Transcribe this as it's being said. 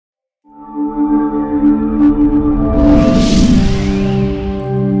Hello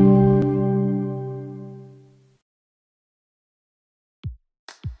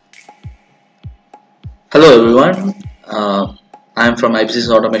everyone, I am from IPCS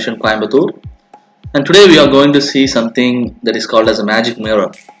Automation Coimbatore, and today we are going to see something that is called as a magic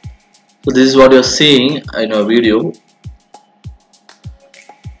mirror. So this is what you are seeing in a video.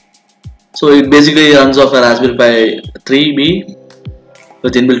 So it basically runs off a Raspberry Pi 3B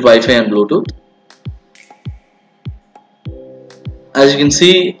with inbuilt Wi-Fi and Bluetooth. As you can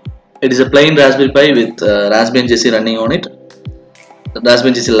see, it is a plain Raspberry Pi with Raspbian JC running on it.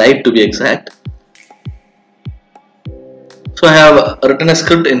 Raspbian JC Lite to be exact. So I have written a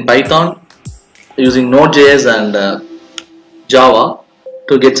script in Python using Node.js and Java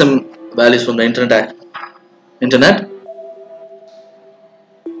to get some values from the internet.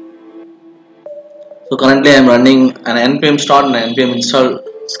 So currently I am running an npm start and npm install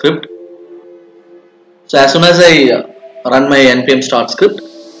script. So as soon as I run my npm start script,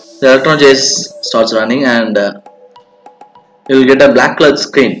 the electron.js starts running and you will get a black color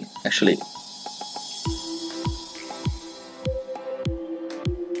screen actually.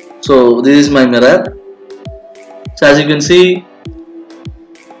 So this is my mirror. So as you can see,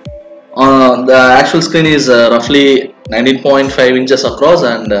 the actual screen is roughly 19.5 inches across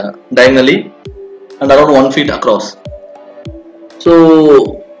and diagonally and around 1 feet across.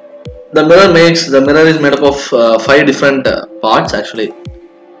 So the mirror is made up of 5 different parts actually.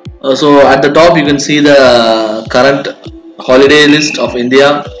 So at the top you can see the current holiday list of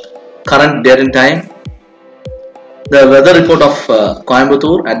India, current date and time, the weather report of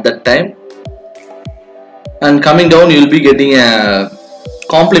Coimbatore at that time, and coming down you will be getting a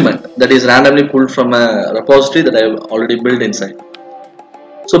complement that is randomly pulled from a repository that I have already built inside.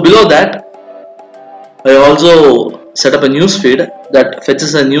 So below that I also set up a news feed that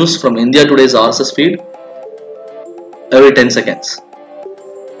fetches a news from India Today's RSS feed every 10 seconds.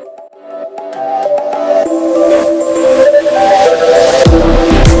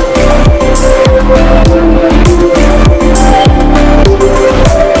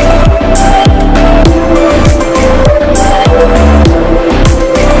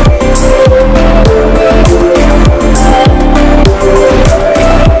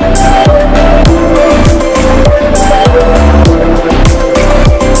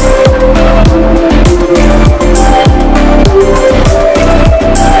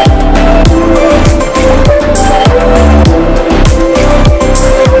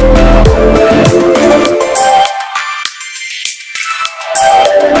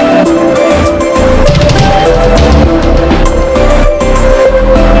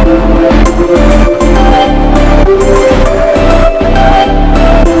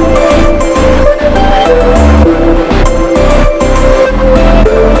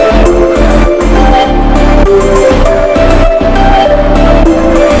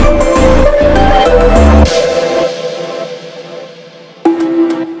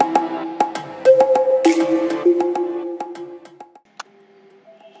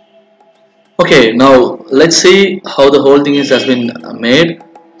 Okay, now let's see how the whole thing has been made.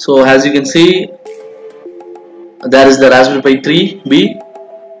 So as you can see, there is the Raspberry Pi 3B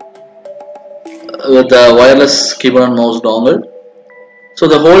with the wireless keyboard and mouse dongle. So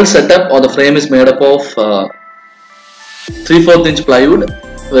the whole setup or the frame is made up of 3/4 inch plywood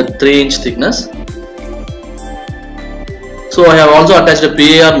with 3 inch thickness. So I have also attached a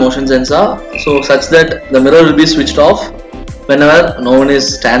PIR motion sensor, so such that the mirror will be switched off whenever no one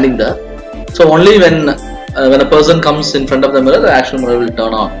is standing there. So only when a person comes in front of the mirror, the actual mirror will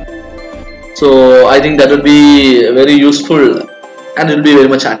turn on. So I think that will be very useful and it will be very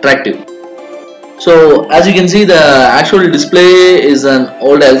much attractive. So as you can see, the actual display is an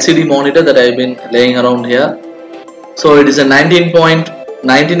old LCD monitor that I have been laying around here. So it is a 19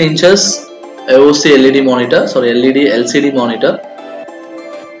 inches AOC LED monitor, LCD monitor,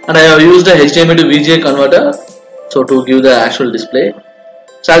 and I have used a HDMI to VGA converter so to give the actual display.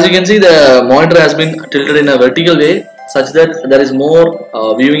 So as you can see, the monitor has been tilted in a vertical way such that there is more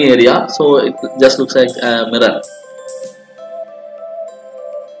viewing area, so it just looks like a mirror.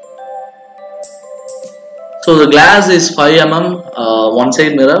 So the glass is 5 mm one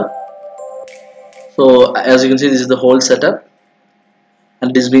side mirror. So as you can see, this is the whole setup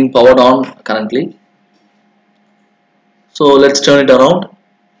and it is being powered on currently. So let's turn it around.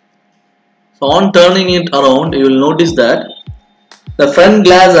 So on turning it around, you will notice that the front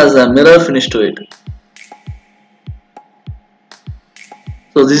glass has a mirror finish to it.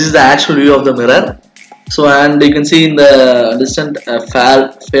 So this is the actual view of the mirror. So and you can see in the distant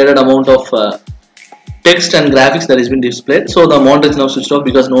faded amount of text and graphics that has been displayed. So the monitor is now switched off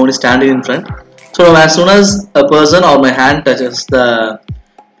because no one is standing in front. So now as soon as a person or my hand touches the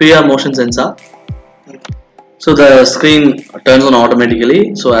PIR motion sensor, so the screen turns on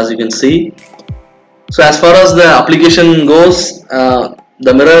automatically. So as you can see, so as far as the application goes,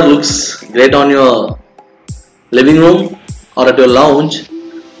 the mirror looks great on your living room or at your lounge.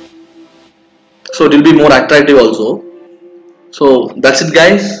 So it will be more attractive also. So that's it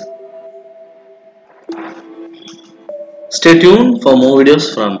guys. Stay tuned for more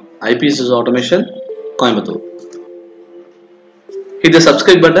videos from IPCS Automation, Coimbatore. Hit the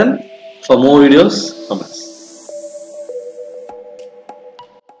subscribe button for more videos from us.